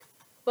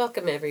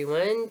Welcome,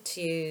 everyone,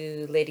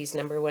 to Ladies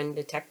Number One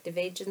Detective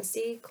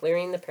Agency,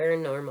 Clearing the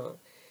Paranormal.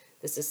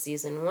 This is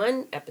Season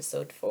 1,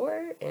 Episode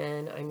 4,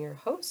 and I'm your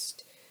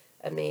host,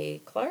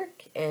 Amay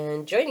Clark,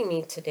 and joining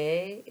me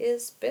today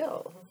is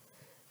Bill.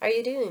 How are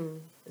you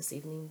doing this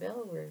evening,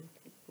 Bill? We're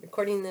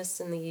recording this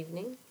in the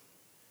evening.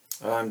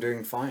 I'm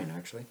doing fine,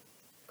 actually.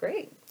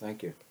 Great.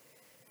 Thank you.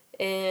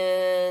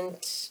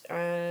 And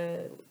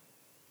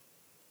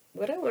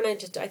what I wanted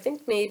to do, I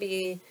think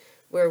maybe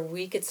where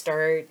we could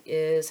start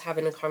is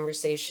having a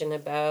conversation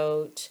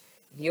about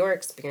your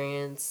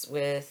experience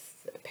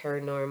with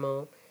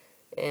paranormal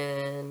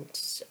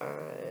and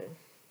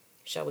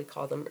shall we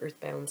call them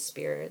earthbound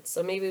spirits.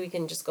 So maybe we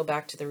can just go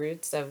back to the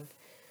roots of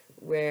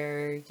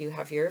where you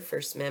have your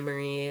first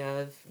memory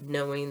of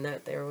knowing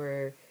that there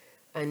were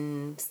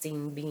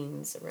unseen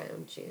beings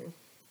around you.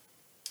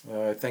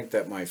 I think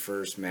that my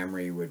first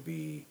memory would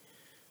be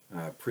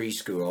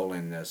preschool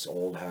in this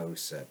old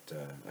house that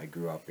I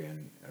grew up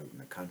in out in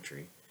the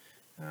country.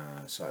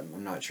 So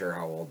I'm not sure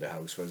how old the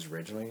house was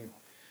originally,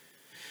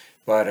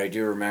 but I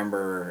do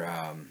remember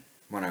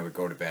when I would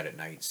go to bed at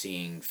night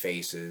seeing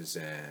faces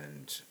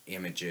and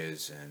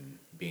images and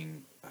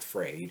being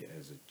afraid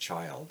as a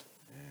child,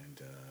 and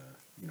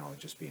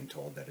just being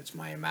told that it's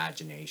my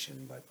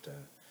imagination. But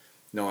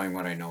knowing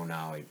what I know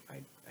now,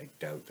 I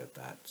doubt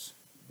that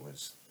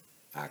was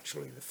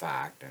actually the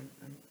fact.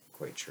 I'm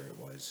quite sure it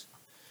was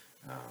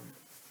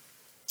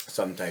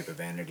some type of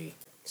entity.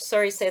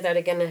 Sorry, say that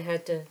again. I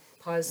had to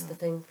pause the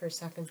thing for a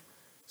second.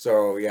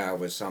 So yeah, it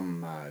was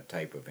some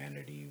type of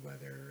entity.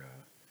 Whether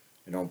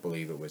I don't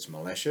believe it was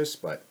malicious,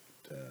 but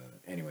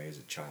anyway, as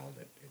a child,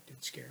 it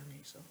did scare me.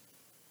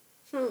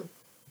 So.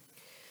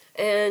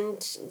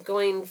 And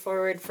going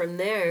forward from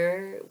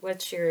there,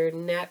 what's your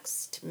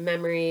next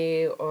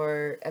memory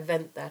or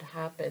event that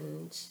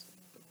happened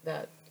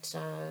that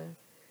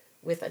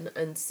with an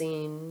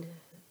unseen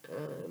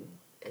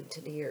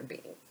entity or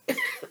being?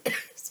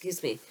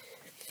 Excuse me.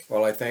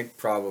 Well, I think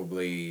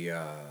probably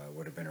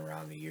would have been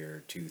around the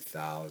year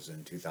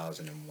 2000,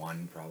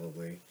 2001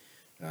 probably.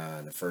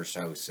 The first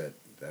house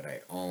that I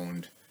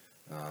owned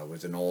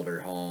was an older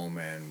home,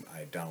 and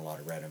I'd done a lot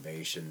of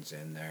renovations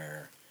in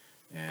there.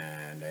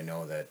 And I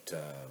know that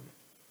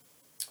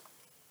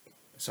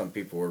some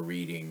people were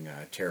reading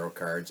tarot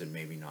cards and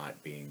maybe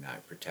not being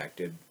that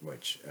protected,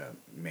 which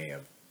may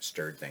have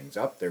stirred things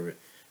up. There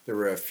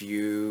were a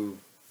few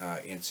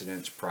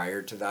incidents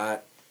prior to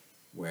that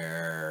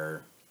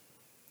where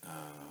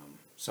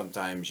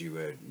sometimes you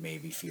would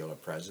maybe feel a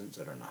presence.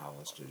 I don't know how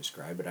else to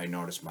describe it. I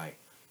noticed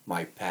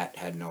my pet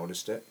had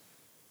noticed it.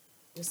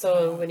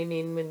 So, what do you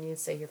mean when you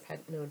say your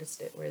pet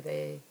noticed it? Were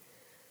they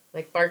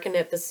like barking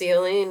at the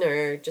ceiling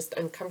or just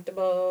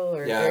uncomfortable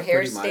or Yeah, their hair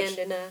pretty much.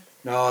 standing up?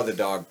 No, the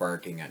dog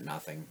barking at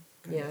nothing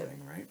kind Yeah. of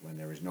thing, right? When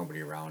there was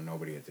nobody around,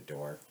 nobody at the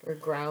door. Or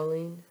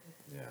growling?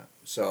 Yeah.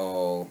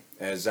 So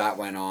as that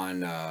went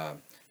on,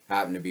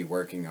 happened to be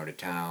working out of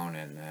town,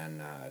 and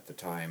then at the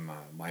time,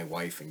 my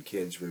wife and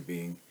kids were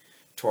being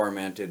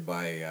tormented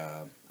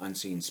by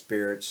unseen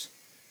spirits,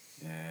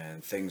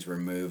 and things were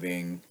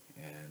moving,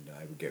 and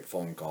I would get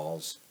phone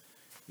calls,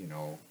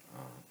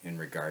 in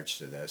regards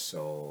to this.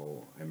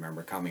 So I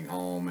remember coming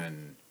home,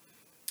 and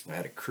I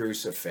had a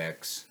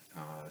crucifix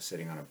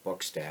sitting on a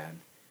book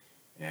stand,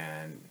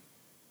 and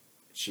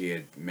she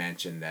had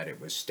mentioned that it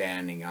was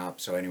standing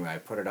up. So anyway, I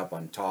put it up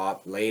on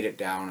top, laid it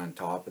down on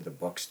top of the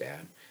book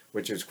stand,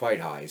 which was quite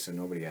high, so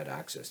nobody had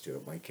access to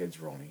it. My kids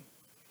were only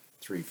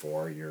 3,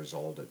 4 years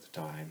old at the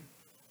time.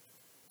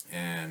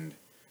 And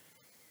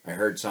I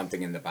heard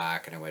something in the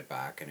back, and I went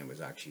back, and it was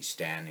actually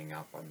standing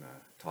up on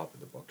the top of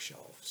the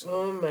bookshelf. So,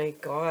 Oh my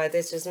God,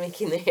 that's just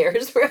making the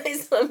hairs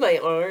rise on my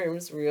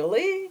arms.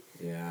 Really?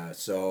 yeah,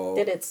 so...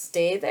 Did it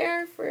stay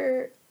there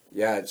for...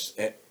 Yeah,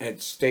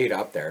 it stayed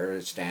up there,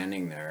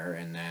 standing there,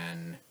 and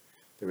then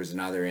there was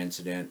another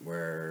incident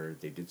where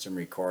they did some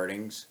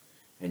recordings,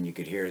 and you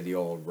could hear the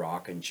old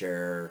rocking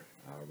chair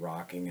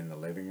rocking in the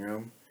living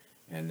room,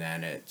 and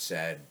then it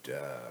said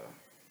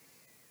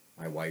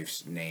my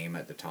wife's name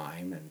at the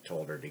time and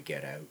told her to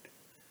get out,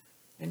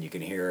 and you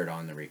can hear it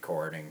on the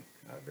recording,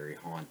 a very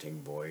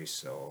haunting voice.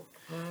 So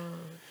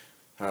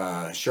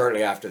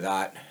shortly after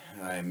that,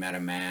 I met a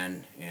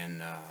man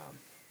in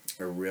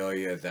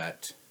Aurelia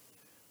that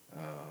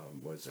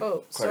was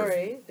a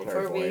sorry.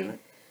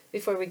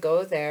 Before we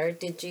go there,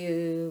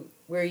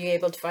 were you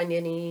able to find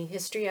any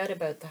history out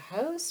about the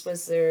house?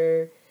 Was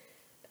there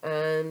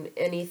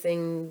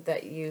anything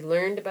that you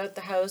learned about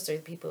the house or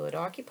the people who had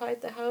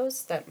occupied the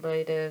house that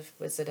might have,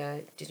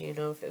 did you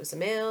know if it was a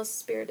male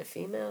spirit, a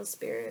female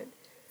spirit?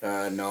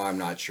 No, I'm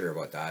not sure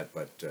about that,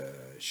 but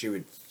she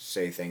would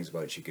say things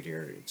about she could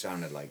hear, it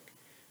sounded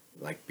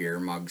like beer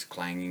mugs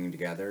clanging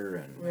together,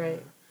 and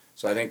right.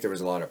 So I think there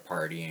was a lot of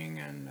partying,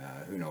 and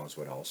who knows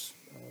what else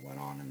went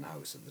on in the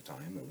house at the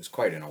time. It was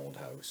quite an old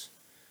house.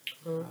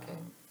 Okay.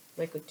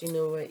 Do you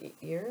know what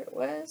year it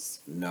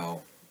was?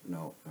 No,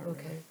 not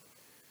okay. Really.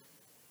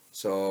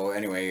 So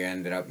anyway, I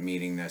ended up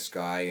meeting this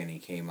guy, and he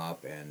came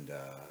up, and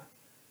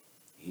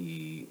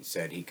he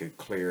said he could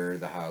clear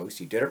the house.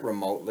 He did it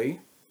remotely,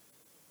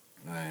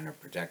 in a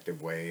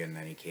protective way, and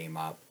then he came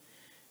up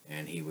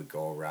and he would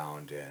go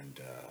around and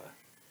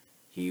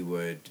he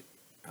would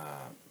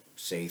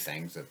say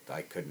things that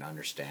I couldn't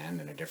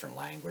understand in a different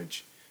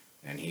language,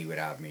 and he would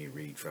have me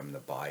read from the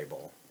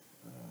Bible,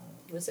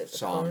 Was it the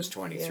Psalms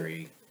pond?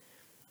 23,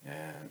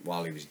 and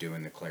while he was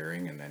doing the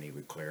clearing, and then he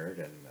would clear it,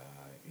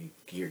 and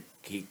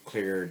he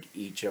cleared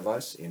each of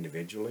us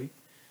individually.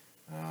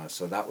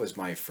 So that was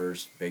my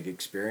first big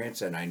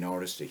experience, and I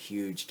noticed a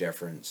huge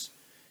difference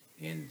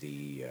in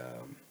the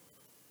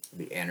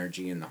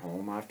energy in the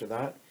home after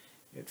that.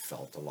 It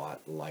felt a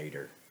lot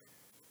lighter.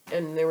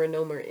 And there were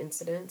no more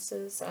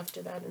incidences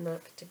after that in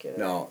that particular.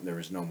 No, there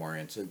was no more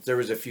incidents. There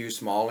was a few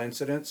small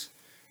incidents.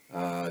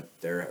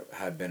 There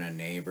had been a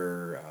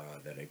neighbor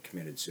that had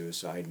committed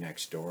suicide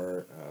next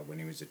door when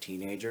he was a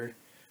teenager,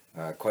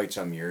 quite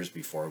some years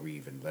before we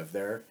even lived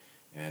there.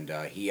 And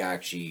he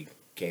actually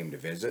came to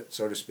visit,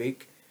 so to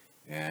speak.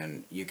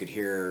 And you could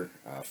hear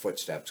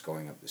footsteps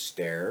going up the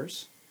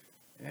stairs.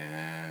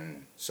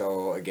 And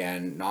so,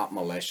 again, not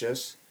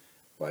malicious,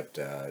 but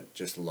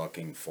just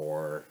looking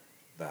for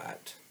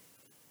that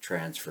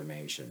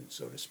transformation,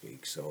 so to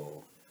speak.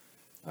 So,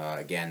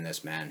 again,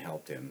 this man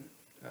helped him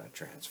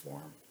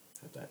transform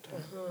at that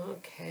time.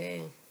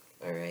 Okay.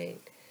 All right.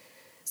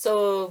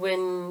 So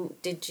when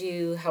did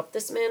you help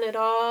this man at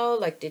all?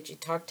 Like, did you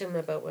talk to him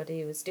about what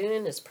he was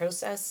doing, his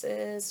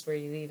processes? Were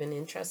you even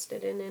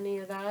interested in any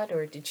of that,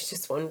 or did you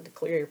just want to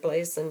clear your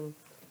place and?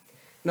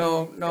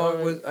 No,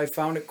 it was. I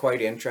found it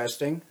quite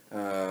interesting,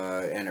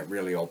 and it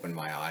really opened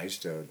my eyes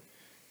to,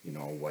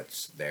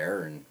 what's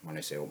there. And when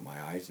I say open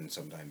my eyes, and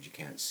sometimes you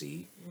can't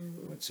see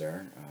what's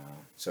there.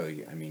 So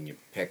you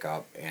pick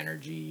up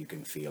energy, you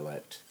can feel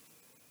it,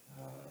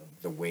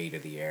 the weight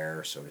of the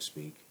air, so to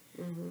speak,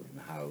 in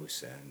the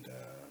house, and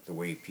the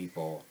way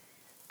people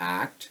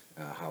act,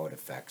 how it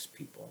affects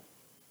people.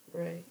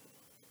 Right.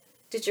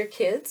 Did your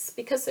kids,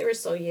 because they were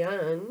so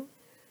young,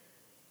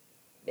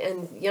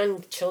 and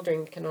young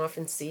children can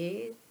often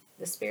see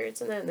the spirits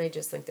in that, and they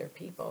just think they're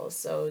people.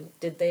 So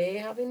did they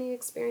have any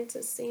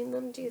experiences seeing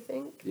them, do you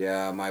think?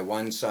 Yeah, my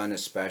one son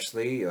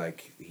especially,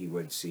 like he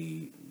would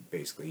see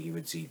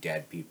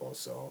dead people.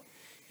 So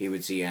he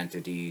would see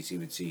entities, he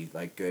would see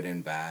like good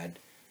and bad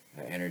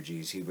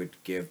energies. He would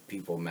give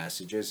people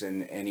messages,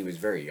 and he was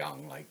very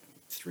young, like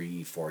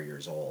 3, 4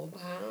 years old.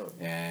 Wow.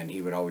 And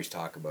he would always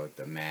talk about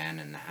the man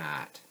in the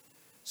hat.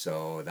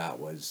 So that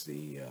was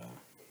the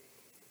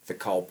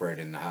culprit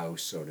in the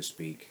house, so to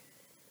speak,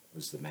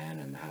 was the man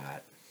in the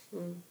hat.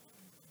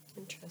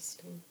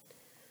 Interesting.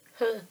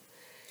 Huh.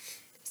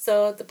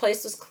 So the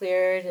place was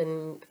cleared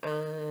and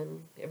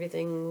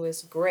everything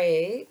was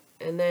great.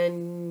 And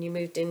then you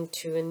moved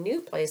into a new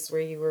place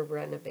where you were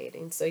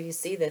renovating. So you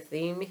see the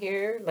theme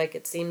here. Like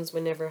it seems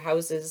whenever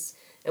houses,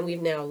 and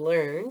we've now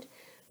learned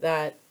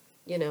that,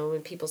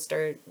 when people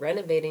start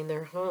renovating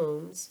their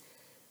homes,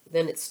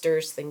 then it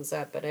stirs things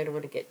up. But I don't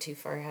want to get too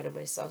far ahead of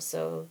myself.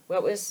 So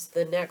what was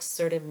the next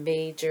sort of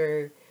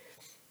major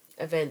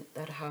event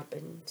that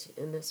happened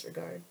in this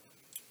regard?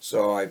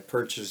 So I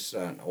purchased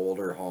an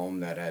older home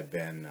that had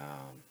been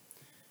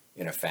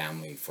in a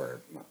family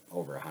for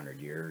over 100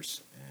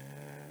 years,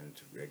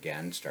 and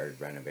again started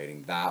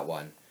renovating that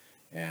one.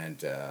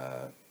 And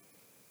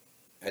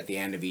at the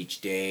end of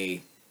each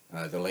day,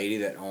 the lady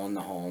that owned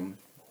the home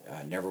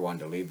never wanted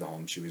to leave the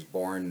home. She was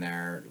born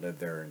there, lived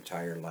there her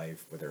entire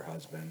life with her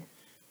husband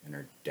and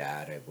her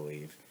dad, I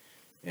believe.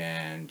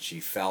 And she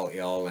fell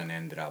ill and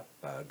ended up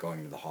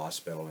going to the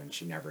hospital, and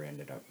she never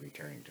ended up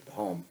returning to the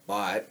home.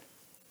 But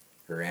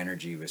her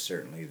energy was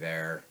certainly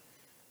there.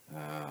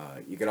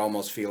 You could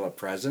almost feel a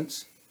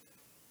presence.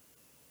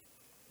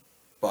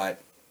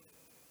 But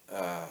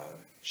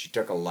she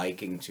took a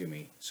liking to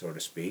me, so to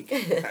speak,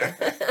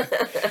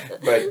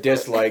 but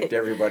disliked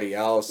everybody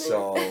else.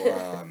 So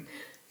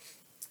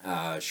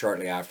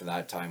shortly after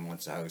that time,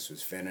 once the house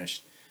was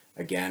finished,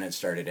 again it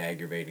started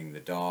aggravating the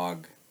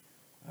dog.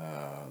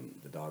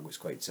 The dog was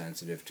quite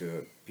sensitive to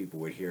it. People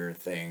would hear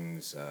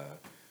things,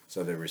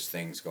 so there was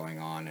things going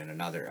on.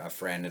 And a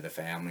friend of the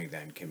family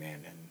then came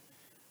in,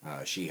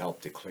 and she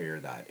helped to clear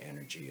that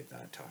energy at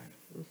that time,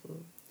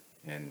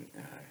 and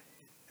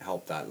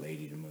helped that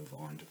lady to move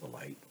on to the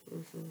light.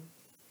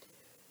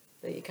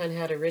 But you kind of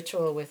had a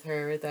ritual with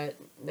her that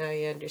now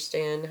you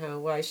understand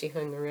why she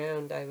hung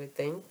around, I would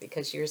think,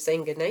 because you were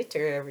saying goodnight to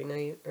her every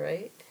night,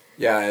 right?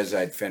 Yeah, as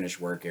I'd finish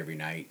work every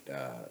night,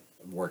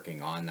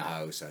 working on the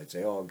house, I'd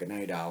say, "Oh, good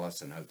night,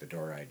 Alice," and out the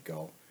door I'd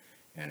go.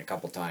 And a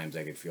couple times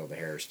I could feel the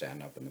hair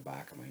stand up in the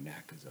back of my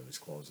neck as I was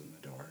closing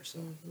the door. So.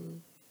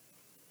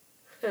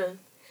 Huh.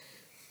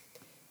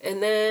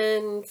 And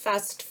then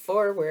fast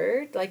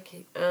forward,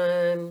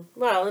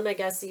 well, and I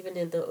guess even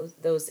in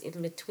those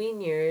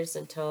in-between years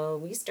until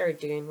we started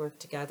doing work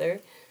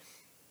together,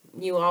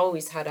 you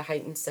always had a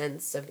heightened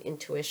sense of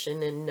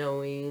intuition and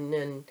knowing,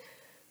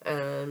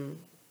 and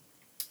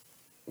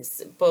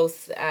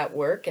both at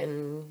work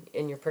and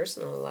in your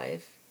personal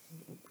life.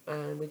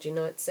 Would you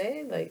not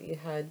say? Like you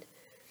had...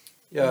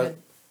 Yeah,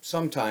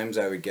 sometimes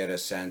I would get a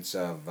sense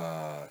of,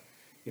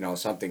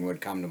 something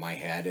would come to my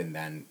head, and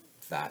then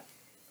that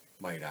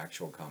might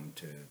actually come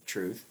to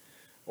truth.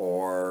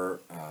 Or,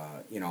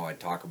 I'd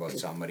talk about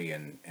somebody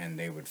and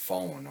they would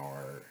phone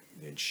or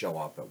they'd show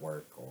up at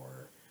work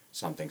or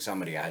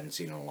somebody I hadn't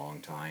seen in a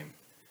long time.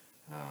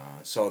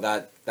 So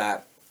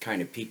that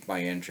kind of piqued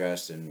my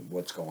interest in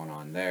what's going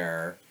on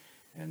there.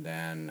 And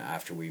then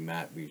after we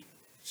met, we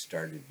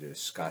started to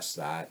discuss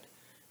that.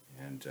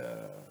 And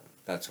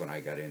that's when I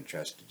got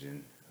interested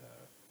in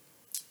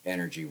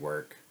energy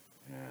work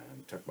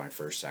and took my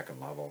first, second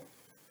level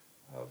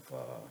of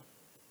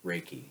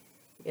Reiki.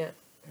 Yeah.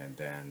 And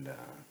then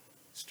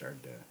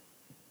started to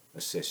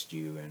assist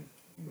you in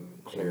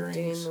And clearings.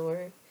 doing the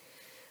work.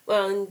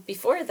 Well, and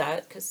before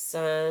that, because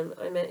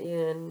I met you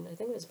in, I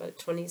think it was about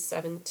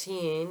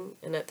 2017,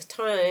 and at the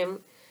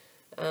time,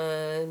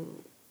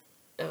 um,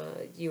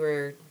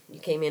 you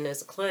came in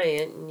as a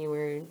client and you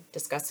were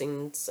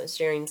discussing,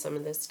 sharing some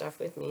of this stuff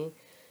with me.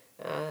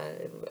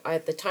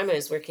 At the time, I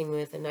was working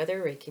with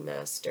another Reiki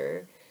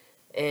master,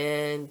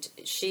 and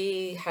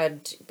she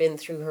had been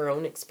through her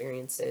own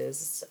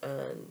experiences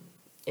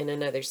in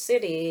another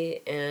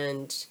city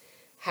and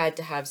had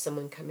to have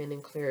someone come in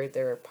and clear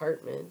their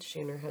apartment. She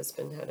and her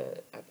husband had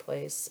a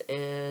place,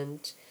 and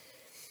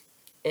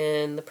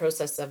in the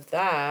process of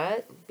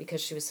that,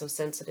 because she was so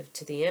sensitive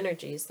to the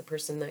energies, the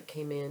person that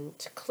came in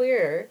to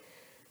clear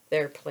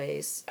their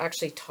place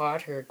actually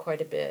taught her quite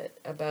a bit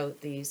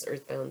about these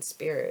earthbound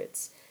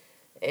spirits.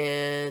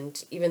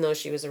 And even though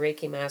she was a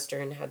Reiki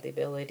master and had the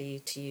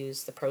ability to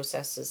use the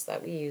processes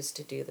that we use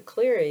to do the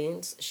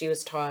clearings, she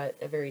was taught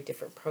a very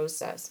different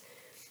process.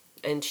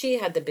 And she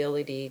had the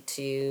ability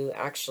to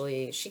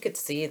actually, she could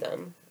see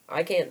them.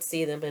 I can't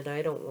see them and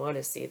I don't want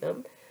to see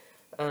them.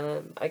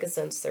 I could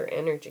sense their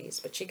energies,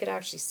 but she could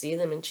actually see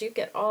them and she'd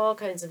get all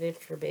kinds of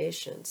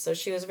information. So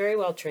she was very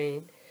well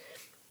trained.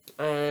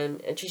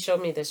 And she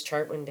showed me this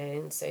chart one day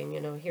and saying,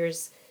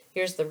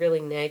 here's the really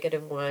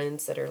negative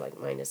ones that are like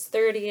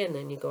 -30, and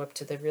then you go up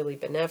to the really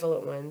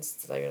benevolent ones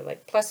that are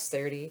like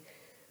 +30.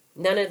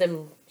 None of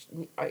them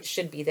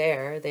should be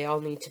there. They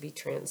all need to be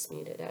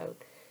transmuted out.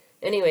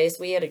 Anyways,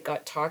 we had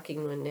got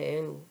talking one day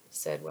and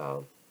said,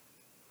 well,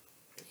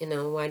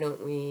 why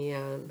don't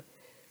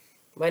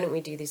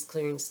we do these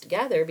clearings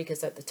together?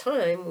 Because at the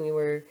time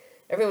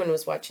everyone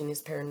was watching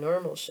these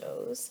paranormal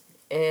shows,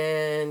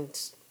 and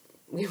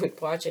we would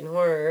watch in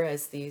horror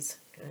as these,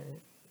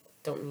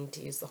 don't need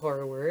to use the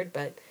horror word,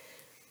 but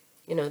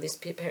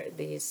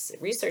these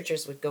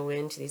researchers would go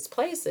into these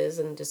places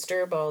and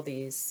disturb all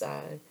these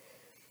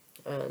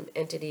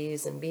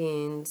entities and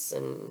beings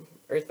and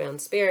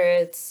earthbound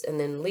spirits, and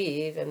then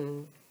leave,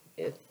 and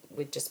it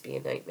would just be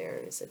a nightmare.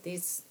 And I said,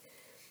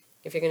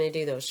 if you're going to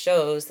do those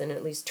shows, then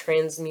at least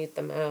transmute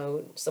them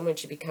out. Someone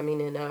should be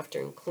coming in after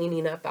and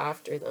cleaning up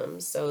after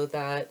them so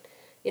that,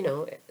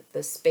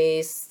 the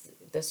space,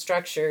 the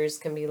structures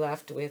can be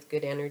left with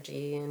good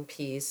energy and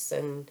peace,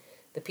 and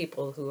the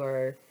people who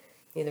are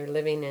either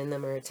living in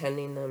them or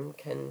attending them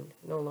can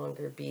no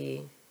longer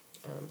be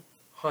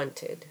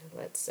haunted,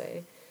 let's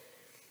say.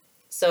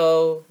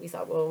 So we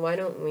thought, well, why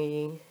don't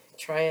we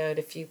try out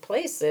a few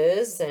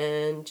places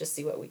and just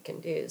see what we can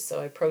do?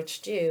 So I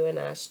approached you and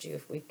asked you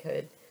if we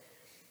could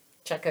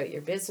check out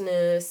your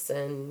business,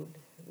 and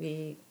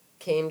we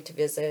came to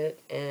visit,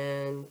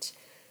 and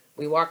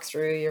we walked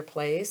through your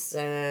place,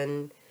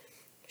 and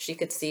she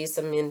could see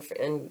some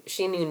and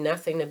she knew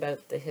nothing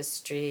about the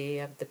history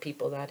of the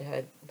people that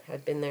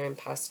had been there and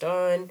passed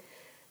on.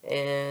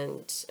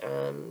 And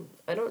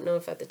I don't know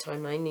if at the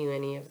time I knew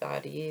any of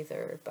that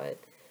either, but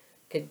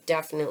could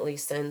definitely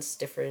sense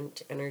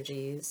different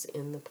energies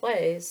in the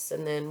place.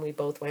 And then we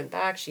both went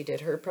back. She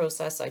did her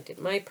process, I did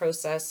my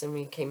process, and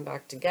we came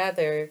back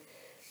together.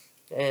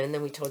 And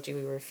then we told you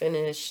we were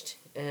finished,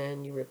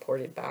 and you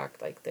reported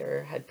back like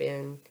there had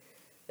been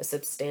a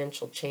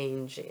substantial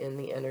change in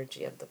the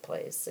energy of the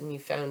place. And you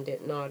found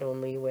it not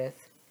only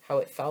with how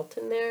it felt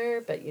in there,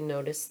 but you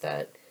noticed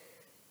that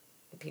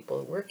the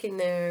people working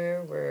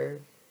there were,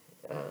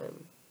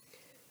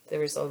 there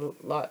was a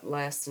lot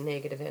less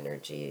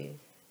negativity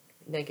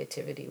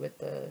with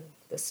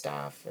the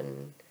staff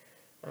and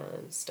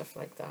stuff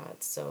like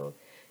that. So,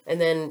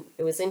 and then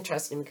it was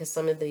interesting because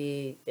some of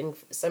the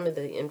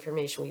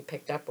information we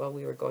picked up while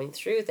we were going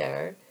through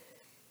there,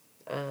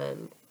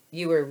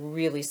 you were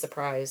really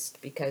surprised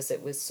because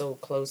it was so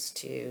close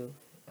to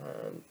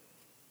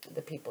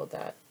the people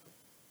that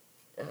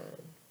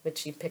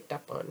which you picked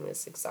up on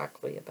was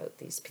exactly about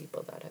these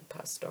people that had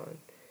passed on.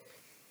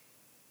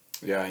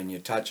 Yeah, and you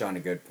touch on a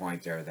good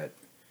point there that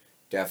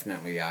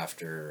definitely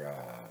after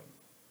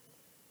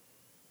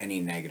any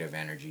negative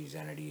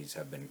entities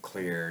have been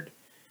cleared,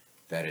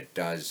 that it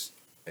does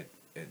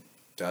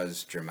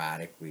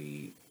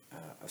dramatically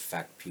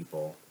affect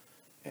people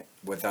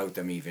without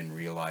them even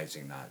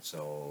realizing that.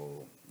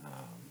 So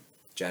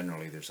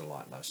generally there's a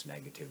lot less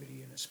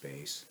negativity in a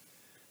space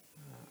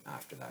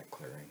after that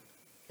clearing.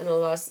 And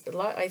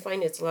I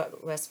find it's a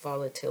lot less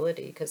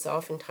volatility, because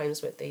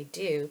oftentimes what they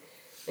do,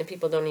 and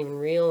people don't even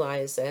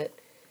realize it,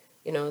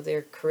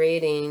 they're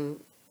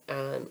creating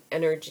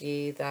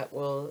energy that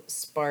will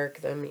spark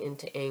them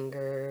into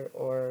anger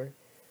or,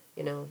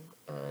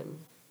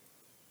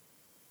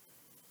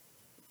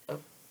 Oh,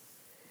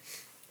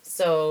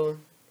 so,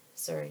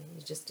 sorry,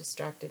 you just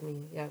distracted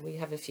me. Yeah, we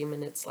have a few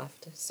minutes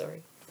left.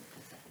 Sorry.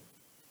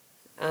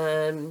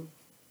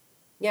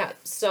 Yeah,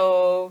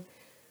 so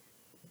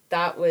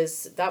that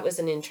was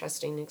an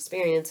interesting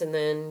experience, and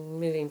then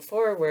moving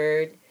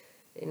forward,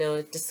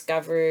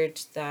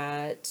 discovered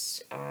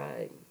that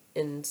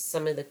in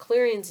some of the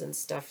clearings and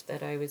stuff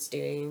that I was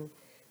doing,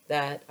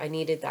 that I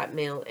needed that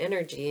male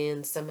energy,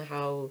 and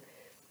somehow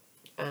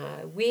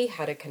we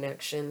had a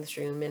connection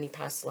through many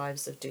past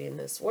lives of doing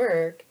this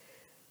work,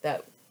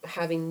 that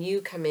having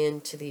you come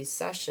into these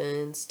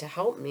sessions to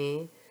help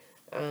me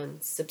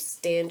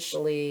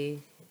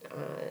substantially,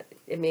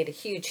 it made a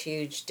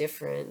huge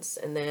difference.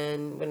 And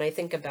then when I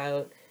think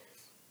about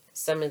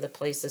some of the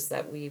places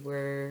that we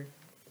were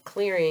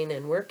clearing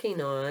and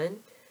working on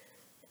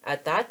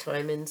at that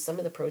time, and some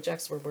of the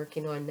projects we're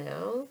working on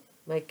now,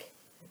 like,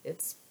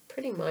 it's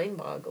pretty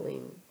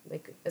mind-boggling,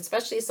 like,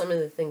 especially some of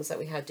the things that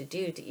we had to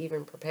do to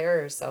even prepare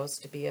ourselves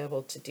to be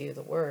able to do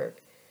the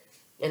work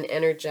and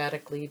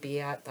energetically be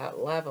at that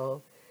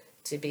level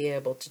to be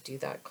able to do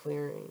that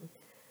clearing.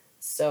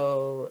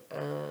 So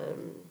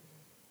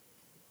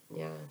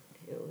yeah,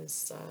 it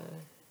was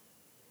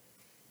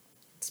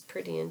it's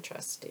pretty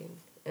interesting.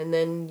 And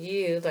then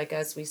you, like,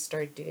 as we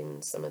start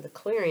doing some of the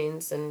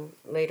clearings, and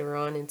later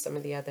on in some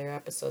of the other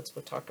episodes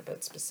we'll talk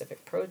about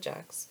specific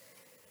projects,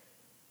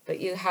 but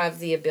you have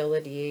the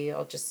ability,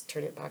 I'll just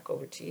turn it back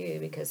over to you,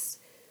 because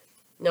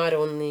not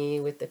only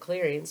with the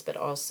clearings but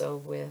also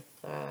with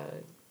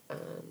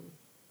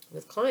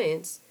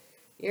clients,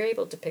 you're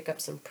able to pick up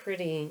some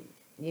pretty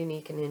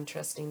unique and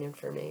interesting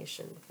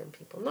information from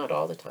people. Not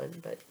all the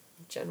time, but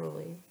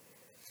generally.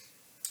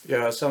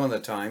 Yeah, some of the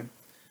time.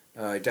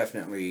 I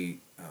definitely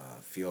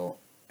feel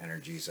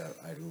energies.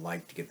 I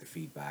like to get the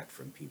feedback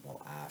from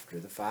people after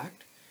the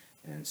fact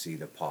and see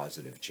the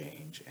positive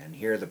change and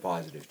hear the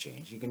positive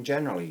change. You can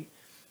generally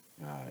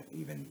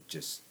even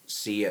just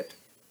see it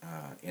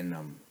in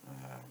them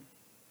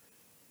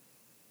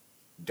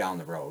down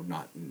the road,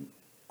 not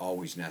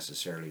always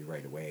necessarily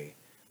right away,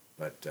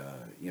 but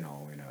in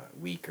a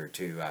week or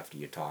two after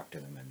you talk to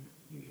them and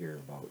you hear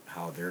about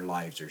how their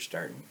lives are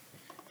starting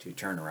to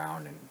turn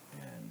around and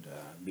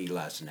be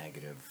less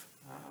negative.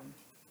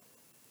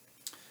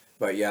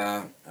 But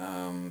yeah,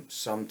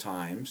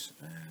 sometimes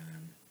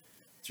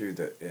through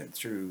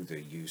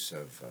the use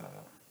of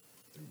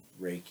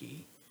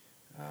Reiki,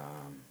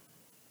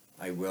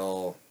 I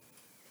will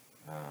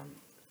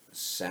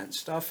sense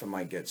stuff. I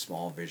might get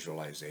small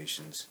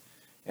visualizations,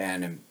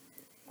 and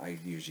I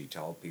usually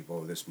tell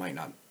people this might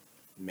not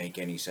make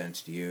any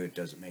sense to you. It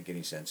doesn't make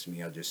any sense to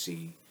me. I'll just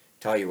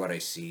tell you what I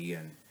see,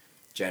 and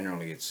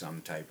generally it's some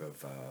type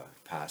of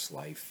past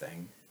life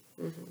thing,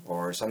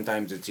 or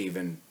sometimes it's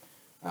even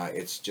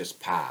it's just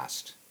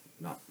past,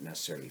 not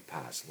necessarily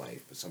past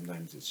life, but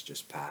sometimes it's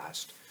just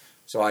past.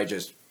 So I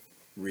just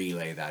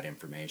relay that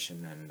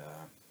information, and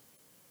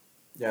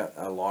yeah,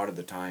 a lot of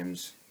the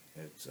times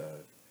it's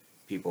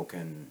people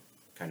can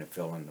kind of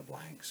fill in the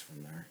blanks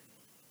from there.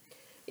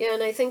 Yeah,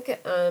 and I think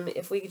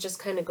if we could just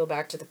kind of go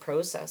back to the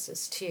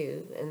processes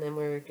too, and then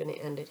we're going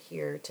to end it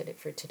here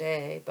for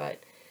today. But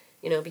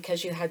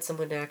because you had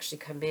someone actually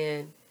come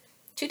in,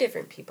 two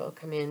different people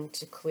come in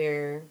to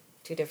clear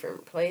two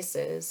different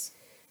places,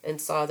 and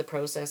saw the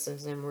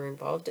processes and were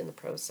involved in the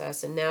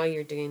process, and now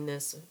you're doing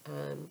this.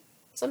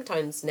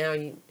 Sometimes now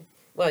you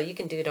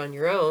can do it on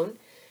your own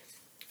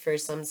for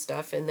some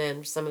stuff, and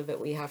then some of it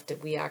we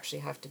actually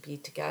have to be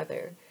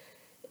together.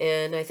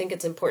 And I think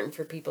it's important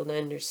for people to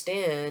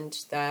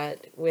understand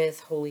that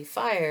with Holy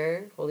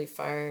Fire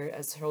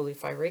as Holy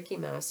Fire Reiki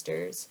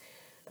masters,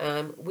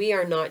 we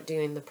are not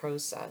doing the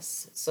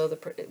process. So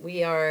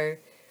we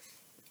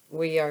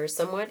are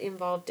somewhat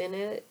involved in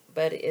it,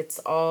 but it's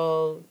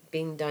all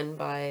being done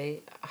by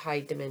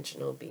high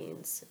dimensional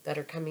beings that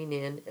are coming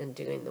in and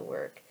doing the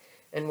work,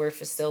 and we're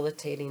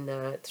facilitating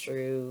that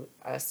through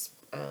us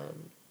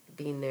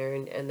being there.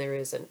 And there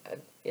is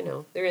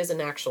there is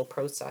an actual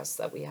process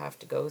that we have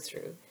to go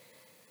through.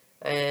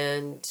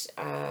 And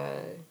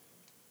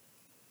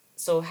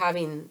so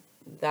having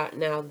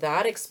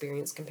that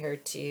experience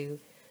compared to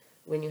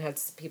when you had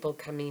people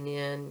coming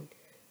in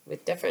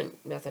with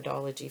different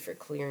methodology for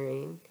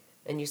clearing,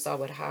 and you saw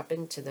what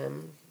happened to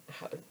them,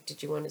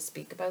 did you want to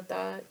speak about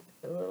that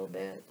a little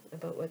bit,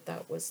 about what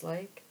that was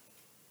like?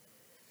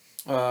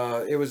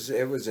 It was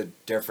a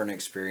different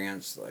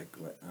experience, like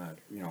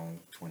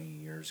 20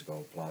 years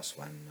ago plus,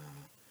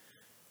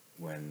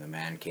 when the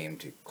man came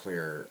to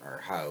clear our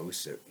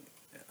house. It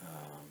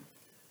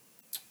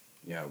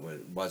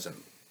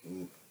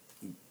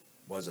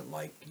wasn't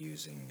like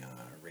using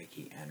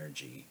Reiki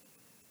energy,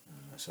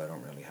 so I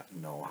don't really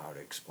know how to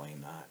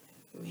explain that.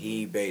 Mm-hmm.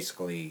 He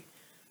basically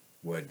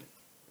would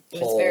it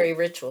was very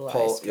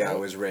ritualized. Yeah, right? It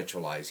was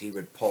ritualized. He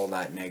would pull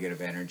that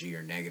negative energy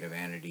or negative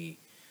entity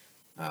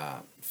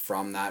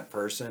from that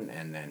person,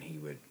 and then he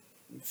would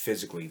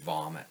physically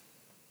vomit,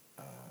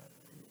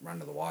 run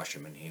to the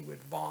washroom, and he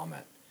would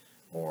vomit,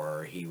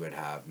 or he would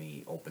have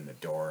me open the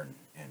door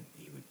and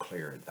he would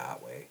clear it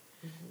that way.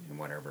 in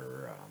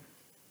whatever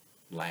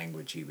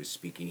language he was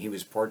speaking. He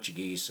was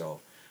Portuguese,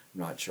 so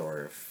I'm not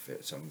sure if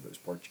some of it was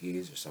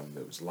Portuguese or some of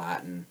it was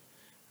Latin.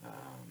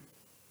 Um,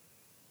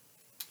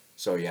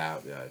 so yeah,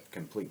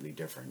 completely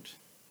different.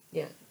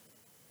 Yeah.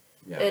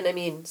 Yeah. And I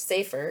mean,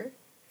 safer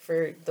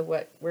for the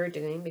what we're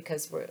doing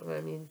because Yeah,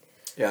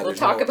 we'll there's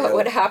talk no about ill,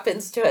 what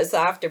happens to us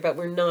after, but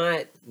we're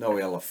not. no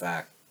ill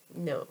effect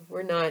No,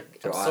 we're not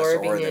to us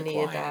absorbing or the any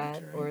of client,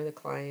 that right? or the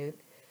client.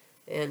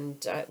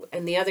 And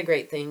the other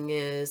great thing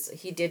is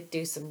he did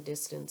do some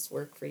distance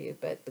work for you,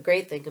 but the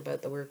great thing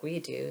about the work we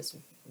do is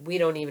we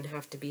don't even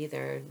have to be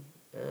there, and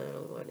I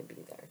don't want to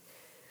be there.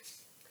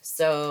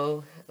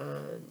 So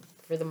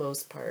for the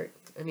most part,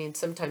 I mean,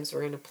 sometimes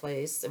we're in a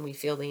place and we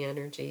feel the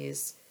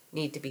energies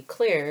need to be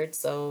cleared,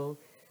 so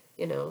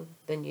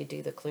then you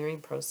do the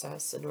clearing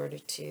process in order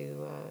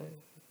to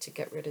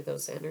get rid of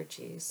those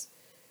energies.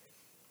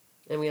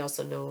 And we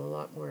also know a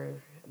lot more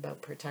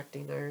about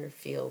protecting our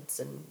fields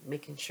and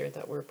making sure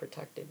that we're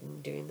protected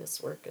and doing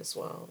this work as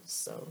well.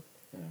 So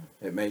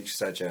Yeah. It makes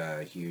such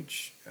a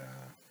huge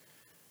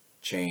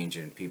change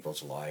in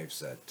people's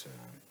lives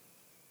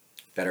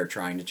that are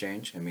trying to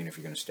change. I mean, if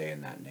you're going to stay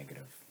in that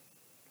negative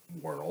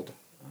world,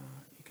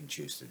 you can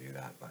choose to do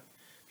that. But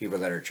people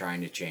that are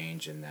trying to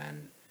change and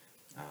then,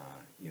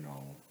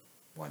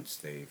 once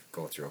they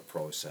go through a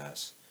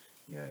process,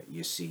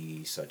 you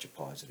see such a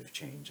positive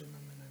change in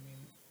them. And I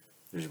mean,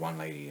 there's one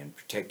lady in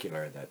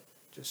particular that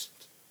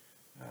just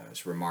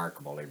is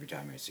remarkable. Every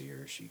time I see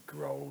her, she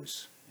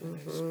grows. And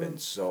it's been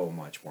so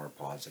much more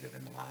positive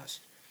in the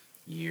last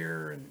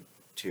year and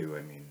two.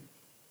 I mean,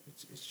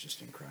 it's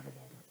just incredible.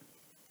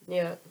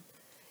 yeah,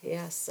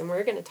 yes, and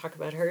we're going to talk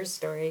about her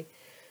story.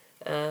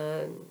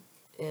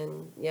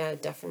 And yeah,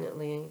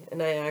 definitely.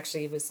 And I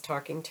actually was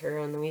talking to her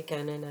on the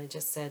weekend, and I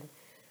just said,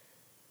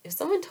 if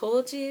someone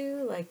told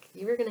you like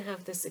you were going to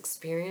have this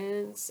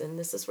experience and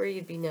this is where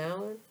you'd be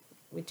now,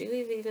 would you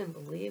have even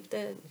believed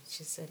it?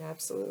 She said,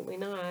 absolutely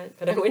not,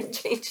 but I wouldn't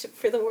change it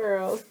for the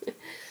world.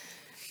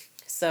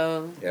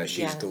 So Yeah,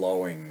 she's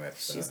glowing with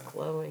she's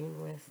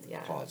glowing with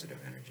positive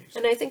energies.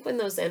 And I think when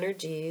those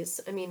energies,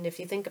 I mean, if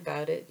you think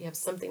about it, you have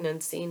something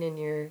unseen in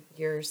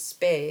your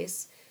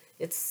space.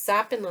 It's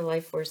sapping the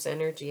life force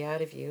energy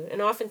out of you,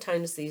 and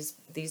oftentimes these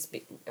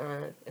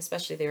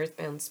especially the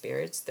earthbound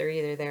spirits, they're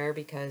either there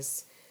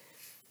because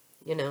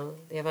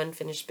they have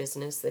unfinished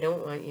business. They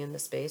don't want you in the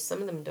space.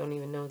 Some of them don't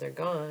even know they're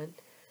gone.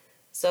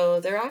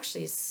 So they're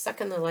actually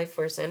sucking the life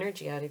force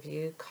energy out of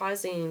you,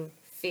 causing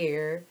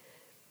fear,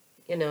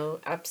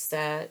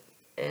 upset,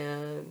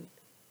 and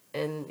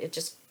it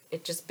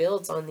just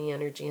builds on the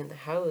energy in the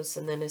house.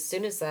 And then as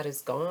soon as that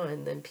is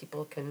gone, then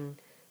people can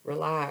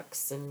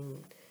relax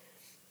and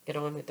get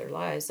on with their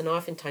lives. And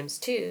oftentimes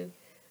too,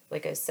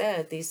 like I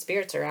said, these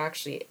spirits are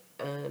actually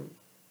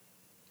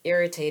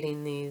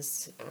irritating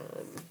these.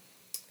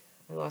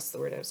 I lost the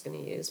word I was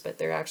going to use, but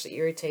they're actually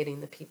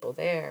irritating the people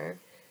there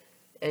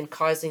and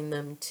causing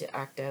them to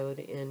act out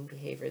in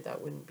behavior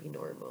that wouldn't be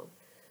normal.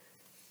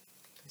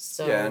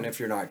 So yeah, and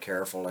if you're not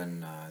careful,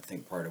 and I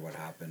think part of what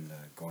happened,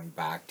 going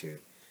back to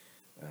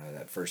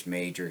that first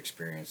major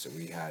experience that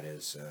we had,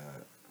 is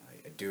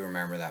I do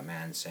remember that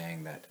man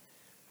saying that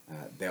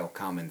they'll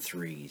come in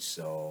threes,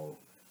 so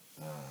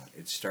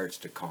it starts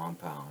to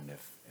compound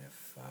if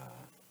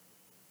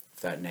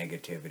that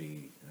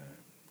negativity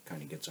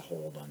kind of gets a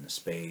hold on the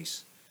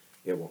space,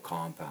 it will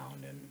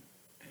compound and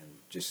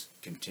just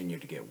continue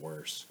to get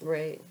worse.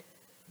 right,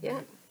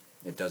 yeah,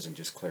 It doesn't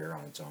just clear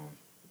on its own.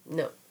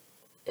 no,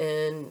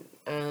 and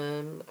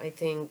I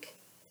think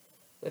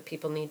what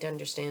people need to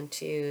understand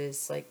too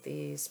is like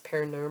these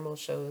paranormal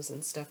shows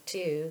and stuff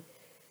too.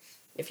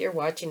 If you're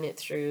watching it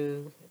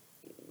on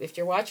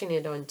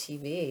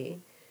TV,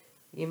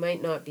 you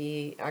might not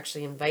be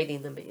actually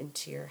inviting them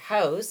into your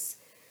house,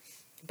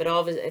 but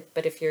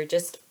if you're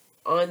just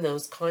on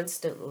those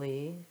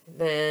constantly,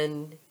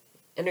 then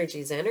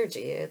energy's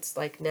energy. It's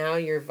like now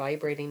you're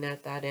vibrating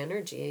at that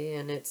energy,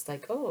 and it's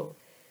like, oh,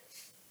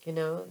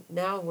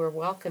 now we're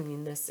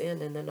welcoming this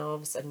in, and then all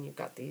of a sudden you're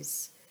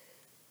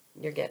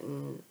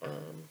getting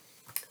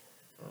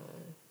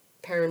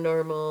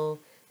paranormal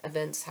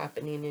events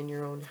happening in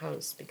your own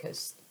house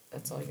because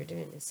that's all you're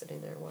doing is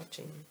sitting there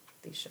watching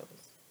these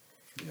shows.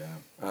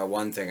 Yeah.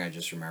 One thing I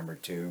just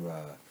remembered too,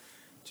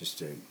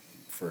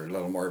 for a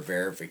little more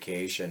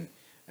verification,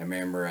 I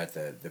remember at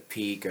the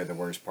peak of the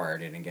worst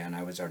part, and again,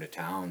 I was out of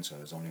town, so I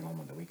was only home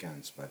on the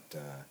weekends, but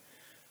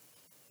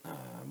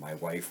my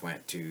wife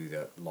went to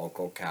the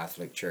local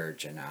Catholic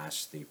church and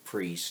asked the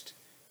priest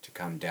to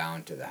come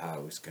down to the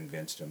house,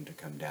 convinced him to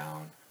come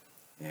down,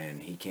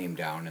 and he came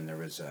down, and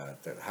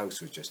the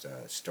house was just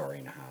a story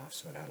and a half,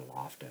 so it had a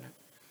loft in it,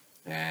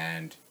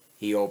 and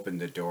he opened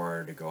the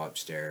door to go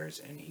upstairs,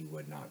 and he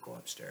would not go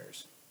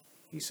upstairs.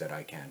 He said,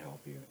 "I can't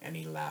help you," and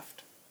he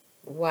left.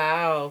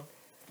 Wow.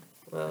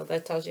 Well,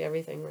 that tells you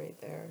everything right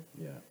there.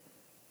 Yeah.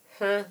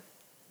 Huh.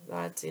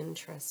 That's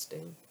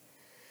interesting.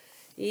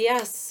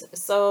 Yes.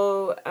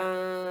 So,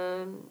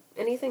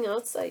 anything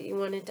else that you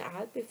wanted to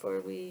add before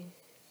we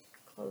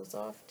close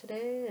off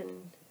today?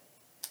 And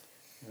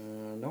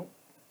Nope,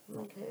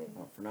 Okay.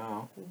 not for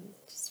now.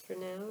 Just for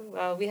now.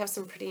 Well, we have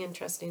some pretty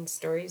interesting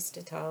stories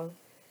to tell.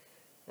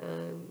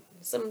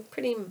 Some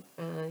pretty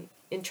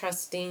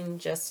interesting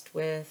just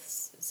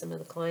with some of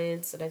the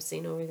clients that I've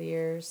seen over the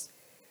years.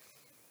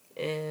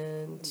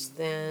 And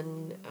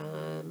then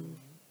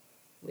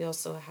we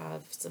also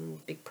have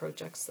some big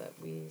projects that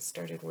we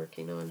started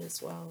working on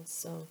as well.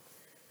 So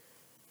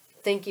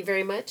thank you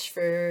very much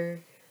for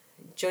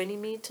joining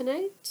me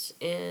tonight,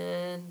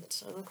 and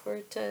I look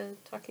forward to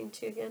talking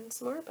to you again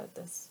some more about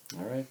this.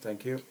 All right,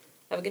 thank you.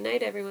 Have a good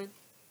night, everyone.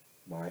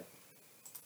 Bye.